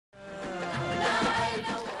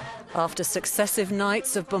After successive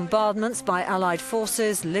nights of bombardments by Allied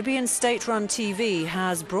forces, Libyan state-run TV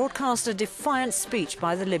has broadcast a defiant speech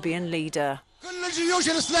by the Libyan leader.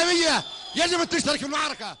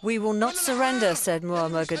 "We will not surrender," said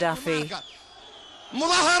Muammar Gaddafi.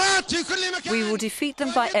 "We will defeat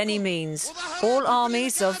them by any means. All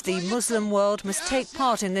armies of the Muslim world must take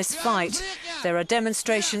part in this fight. There are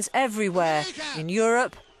demonstrations everywhere, in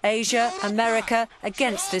Europe, Asia, America,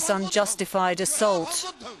 against this unjustified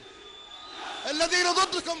assault.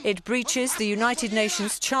 It breaches the United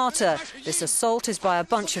Nations Charter. This assault is by a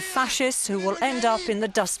bunch of fascists who will end up in the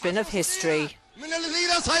dustbin of history."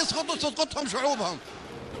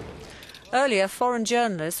 Earlier, foreign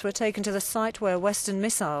journalists were taken to the site where Western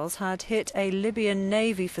missiles had hit a Libyan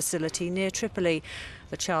Navy facility near Tripoli.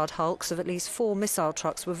 The charred hulks of at least 4 missile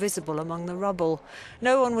trucks were visible among the rubble.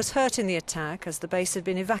 No one was hurt in the attack, as the base had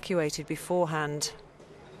been evacuated beforehand.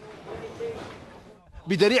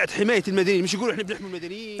 They're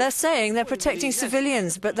saying they're protecting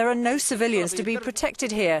civilians, but there are no civilians to be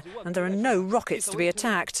protected here, and there are no rockets to be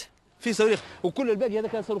attacked. As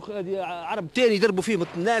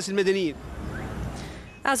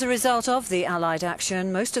a result of the Allied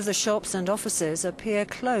action, most of the shops and offices appear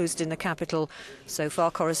closed in the capital. So far,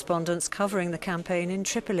 correspondents covering the campaign in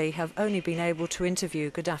Tripoli have only been able to interview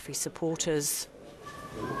Gaddafi supporters.